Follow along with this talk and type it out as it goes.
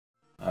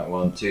I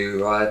want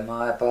to ride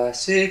my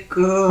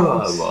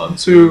bicycle. I want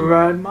to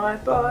ride my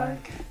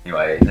bike.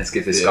 Anyway, let's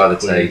give this guy the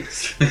tea.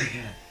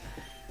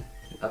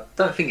 I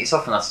don't think it's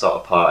often I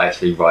start a part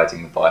actually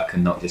riding the bike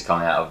and not just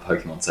coming out of a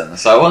Pokemon Center,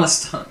 so I want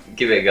to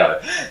give it a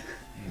go.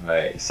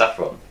 Anyway,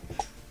 Saffron.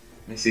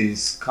 This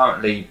is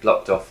currently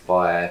blocked off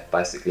by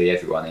basically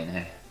everyone in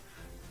here.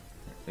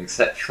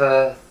 Except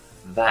for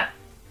that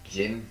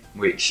gym,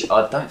 which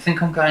I don't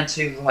think I'm going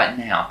to right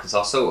now, because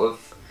I sort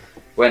of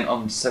went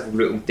on several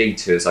little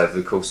detours over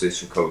the course of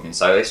this recording,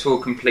 so this will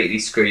completely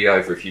screw you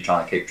over if you're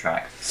trying to keep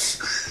track.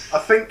 I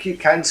think you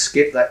can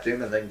skip that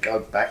gym and then go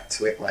back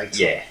to it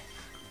later. Yeah.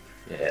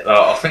 Yeah,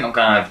 I think I'm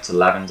going over to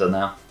Lavender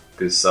now,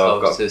 because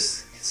I've got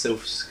this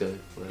Silph Scope.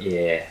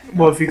 Yeah.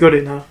 Well, have you got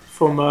it now?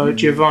 From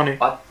Giovanni?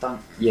 I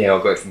don't... Yeah, I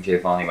got it from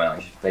Giovanni when I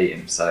just beat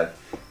him, so...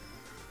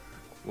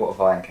 What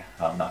have I...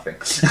 Oh, nothing.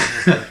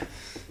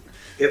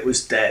 It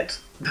was dead.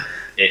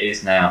 It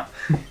is now.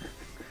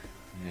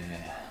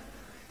 Yeah.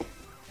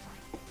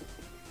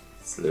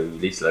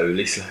 Slowly,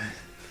 slowly, slowly.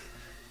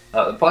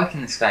 The bike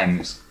in this game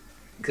is...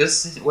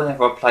 Because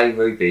whenever I play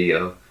Ruby,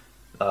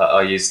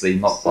 I use the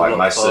mock bike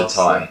most of the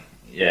time.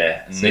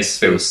 Yeah, and so this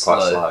feels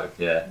quite slow.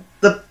 Yeah.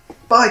 The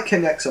bike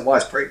in X and Y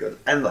is pretty good,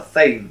 and the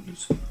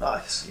theme's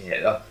nice.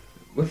 Yeah.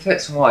 With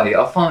X and Y,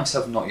 I find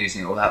myself not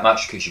using it all that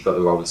much because you've got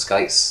the roller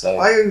skates. So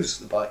I use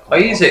the bike. I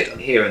use it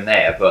here and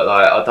there, but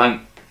like I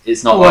don't.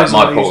 It's not like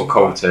my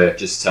protocol to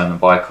just turn the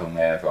bike on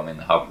whenever I'm in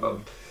the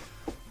hub.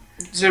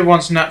 It's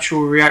everyone's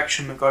natural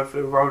reaction to go for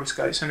the roller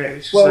skates, and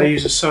it's they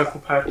use a circle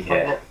pad.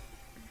 Yeah.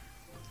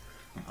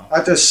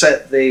 I just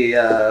set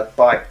the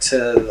bike to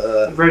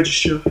the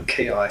register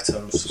key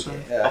items.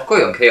 Yeah. I've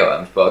got it on key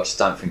items, but I just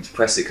don't think to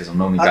press it because I'm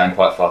normally going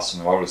quite fast on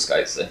the roller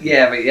skates. So.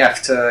 Yeah, but you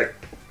have to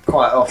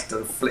quite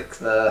often flick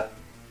the.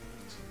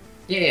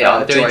 Yeah,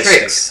 I'm doing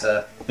tricks.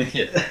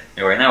 Yeah.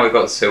 Anyway, now we've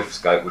got the Silph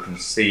Scope, we can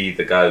see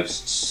the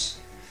ghosts.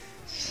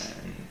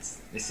 And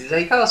this is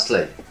a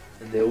Gastly.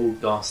 And they're all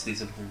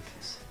Ghastlies and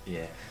Haunters.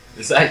 Yeah.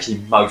 It's actually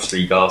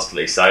mostly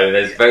Ghastly, so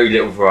there's very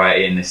little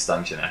variety in this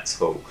dungeon at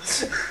all.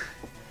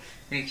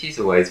 Which is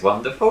always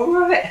wonderful,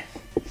 right?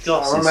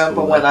 I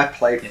remember when I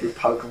played through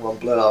Pokemon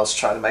Blue, I was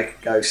trying to make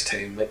a ghost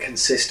team that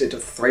consisted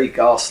of 3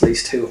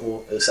 Ghastlys, 2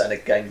 Haunters, and a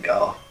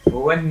Gengar.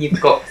 Well, when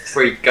you've got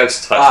 3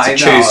 ghost types to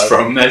choose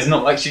from, there's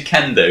not much you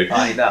can do.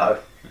 I know.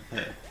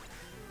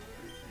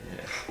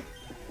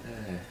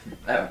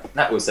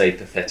 That was a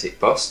pathetic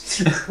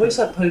boss. What's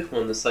that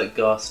Pokemon that's like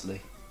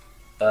Ghastly?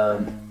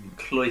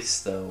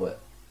 Cloyster. What?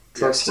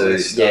 Cloyster,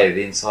 yeah,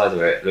 the inside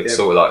of it looks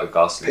sort of like a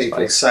Ghastly.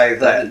 People say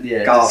that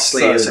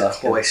Gastly is a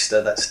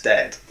Cloyster that's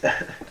dead.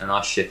 And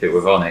I ship it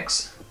with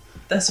Onyx.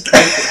 That's a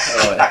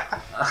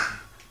Pokemon.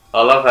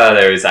 I love how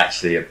there is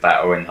actually a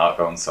battle in Heart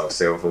Gold and Soul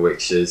Silver,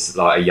 which is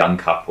like a young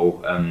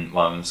couple, and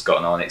one of them's got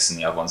an Onyx and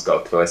the other one's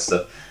got a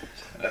Cloyster.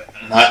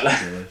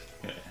 That's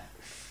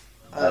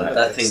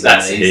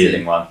a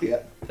healing one.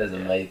 Yeah. That's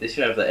amazing. They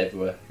should have that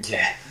everywhere.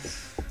 Yeah.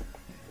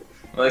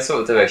 Well, they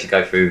sort of do actually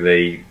go through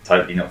the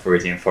totally not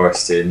Viridian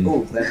Forest in...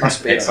 Oh, there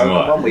must be a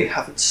Pokemon we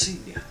haven't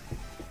seen yet.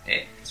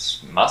 It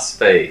must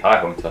be.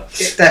 Hi, Haunter.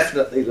 It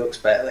definitely looks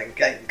better than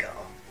Gengar.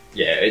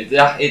 Yeah, it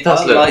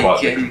does look like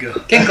quite Gengar.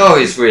 Gengar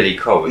is really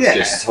cool, it's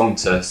just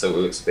Haunter sort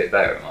of looks a bit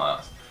better in my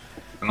eyes.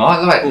 And I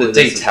like the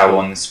detail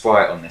on the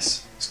sprite on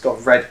this. It's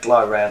got red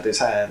glow around his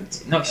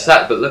hand. Not just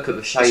that, but look at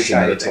the shading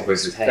at the top of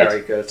his head.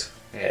 Very good.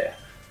 Yeah.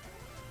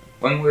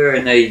 When we're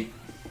in a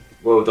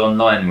world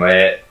online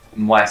where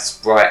my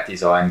sprite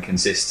design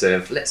consists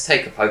of let's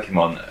take a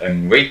Pokemon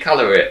and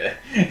recolour it,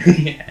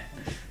 yeah,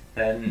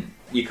 then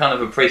you kind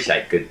of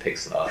appreciate good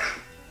pixel art.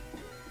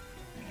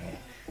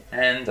 Yeah.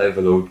 And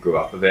Overlord grew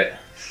up a bit.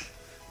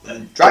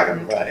 And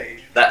Dragon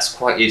Rage. That's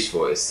quite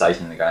useful at this stage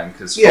in the game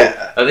because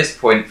at this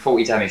point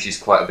 40 damage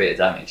is quite a bit of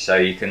damage, so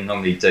you can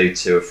normally do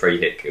 2 or 3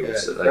 hit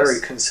kills. Yeah, very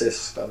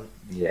consistent.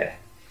 Yeah.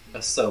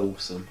 That's so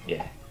awesome.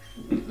 Yeah.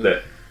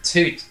 Look.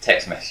 2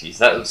 text messages.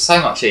 That was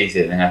so much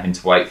easier than having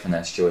to wait for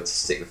Nurse Joy to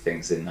stick the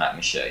things in that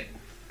machine.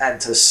 And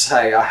to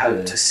say, I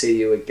hope to see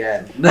you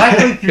again. I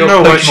hope your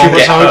no, she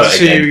was hoping to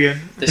see you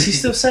again. Does she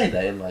still say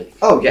that in like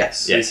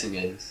recent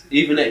games?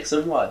 Even X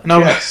and Y?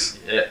 No. Yes.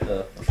 Yeah. I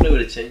thought they would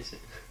have changed it.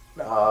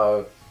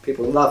 No.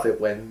 People love it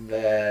when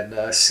their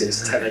nurse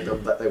is telling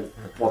them that they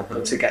want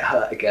them to get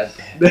hurt again.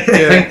 I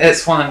think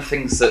it's one of the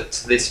things that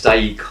to this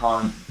day you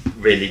can't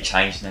really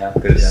change now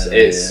because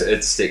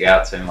it'd stick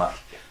out too much.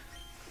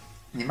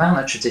 The amount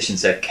of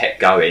traditions they've kept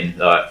going,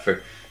 like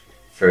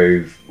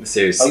through the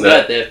series. I'm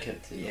glad they've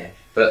kept it. Yeah,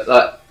 but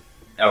like,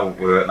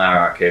 we're at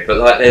Marowak here, but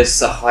like,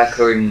 there's a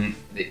hiker in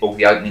all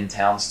the opening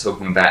towns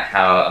talking about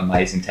how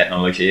amazing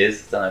technology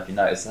is. I don't know if you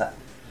noticed that,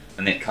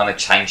 and it kind of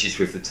changes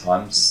with the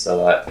times.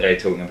 So like, they're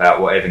talking about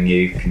whatever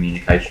new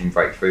communication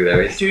breakthrough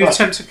there is. Do you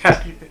attempt to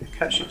catch it?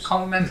 I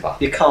can't remember.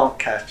 You can't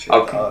catch it.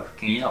 Oh,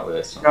 can you not with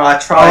this one? No, I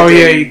tried. Oh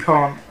yeah, you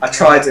can't. I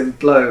tried in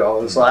Blue. I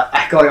was like,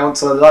 I got it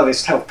onto the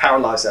lowest health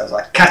paralyzer. I was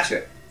like, catch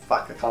it.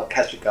 Fuck, I can't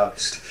catch a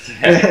ghost.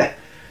 Yeah.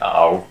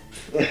 Oh.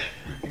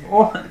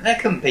 Well, there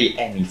couldn't be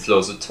any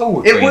flaws at all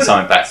with It bringing would-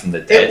 something back from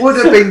the dead. It would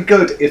have been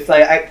good if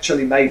they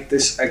actually made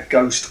this a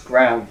ghost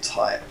ground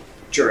type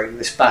during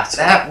this battle.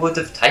 That would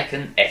have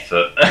taken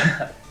effort.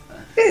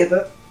 Yeah,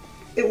 but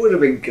it would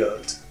have been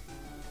good.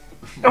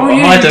 Oh, What am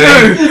yeah, I you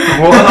doing?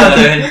 do. What am I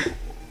doing?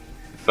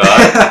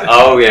 Fuck.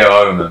 Oh yeah,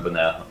 I remember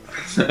now.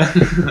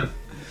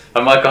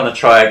 Am I gonna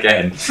try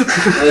again?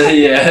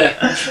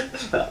 Yeah.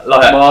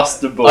 Like,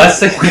 Master Ball.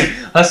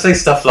 I see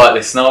stuff like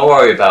this and I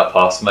worry about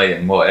past me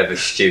and whatever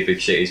stupid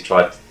shit he's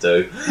tried to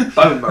do.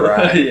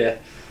 Boomerang. Yeah.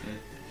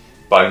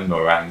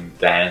 Boomerang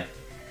down.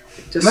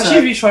 Just Imagine say-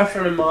 if you try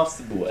throwing a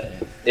Master Ball at it.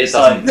 It It's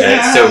doesn't. like-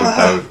 It still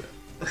go.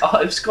 Oh,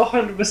 it's got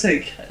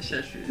 100% catch.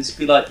 It's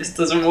be like, this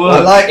doesn't I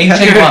work. like In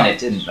Gen 1 it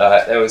didn't.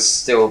 There was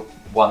still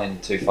 1 in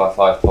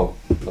 255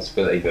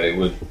 possibility that it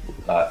would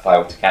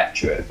fail to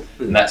capture it.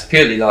 And that's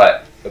purely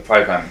like a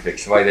programming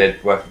fix. The way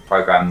they'd work and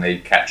program the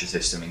capture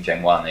system in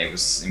Gen 1, it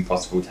was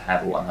impossible to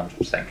have a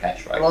 100%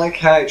 catch I rate. like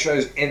how it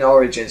shows in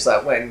Origins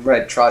that when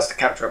Red tries to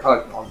capture a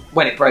Pokemon,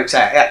 when it breaks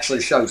out, it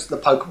actually shows the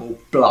Pokeball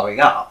blowing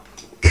up.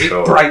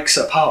 Sure. It breaks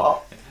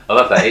apart. I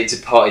love that. It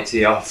departed to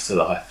the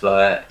afterlife.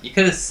 Like, you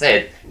could have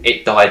said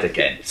it died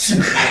again.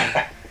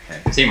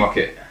 Team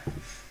Rocket.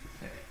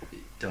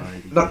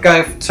 Not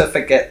going to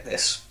forget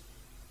this.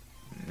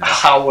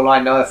 How will I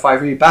know if I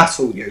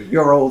rebattle you?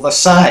 You're all the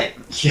same.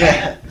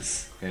 Yeah.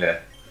 Yeah.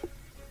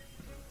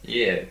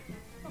 Yeah.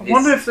 I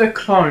wonder if they're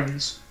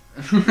clones.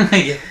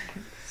 Yeah.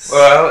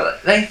 Well,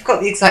 they've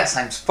got the exact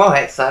same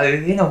sprite, so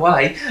in a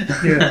way,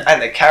 Yeah.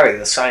 And they carry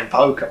the same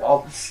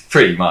Pokemon.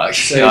 pretty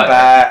much. Like,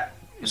 Zubat,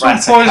 It's all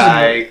poison.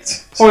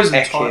 Raticate, Poison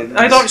Ekans. type.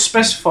 They don't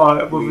specify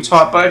it with a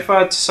type, but if I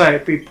had to say,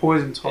 it'd be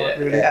poison type,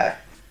 Yeah. really. Yeah.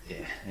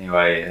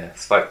 anyway,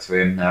 spoke to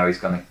him. Now he's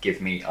gonna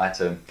give me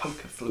item.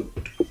 Poker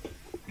Flute.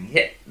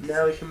 Yeah.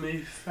 Now we can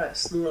move fat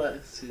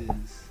Snorlaxes.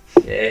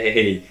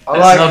 Yay. I That's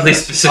like- an oddly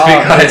specific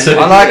Oh, item.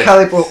 I like how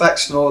they brought back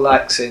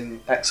Snorlax in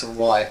X and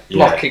Y, Yeah.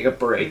 blocking a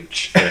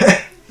bridge.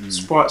 Yeah.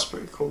 Sprite's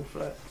pretty cool for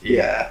that.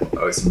 Yeah.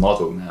 Oh, it's a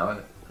model now,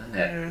 isn't it?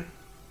 Yeah.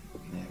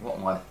 Yeah, what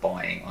am I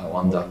buying, I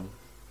wonder?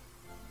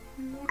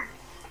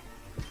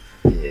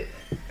 Yeah.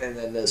 And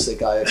then there's the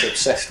guy who's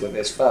obsessed with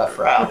his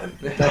Furfrou. Oh,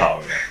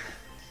 yeah.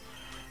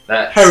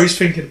 That's... Harry's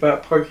thinking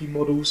about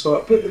Pokemodels,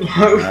 like, but like,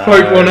 No.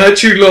 Pokemon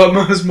actually like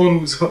most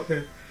models like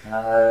there.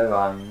 No,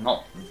 I'm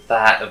not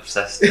that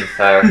obsessed with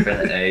Fair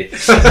Affinity.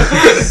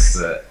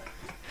 But,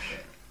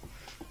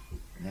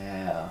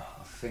 yeah,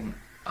 I think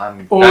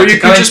I'm... Or going you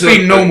to go could just into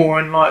be a- normal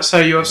and like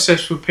say you're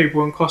obsessed with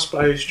people in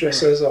cosplays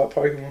dressed as like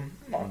Pokemon.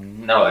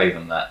 Not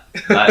even that.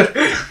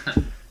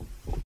 No.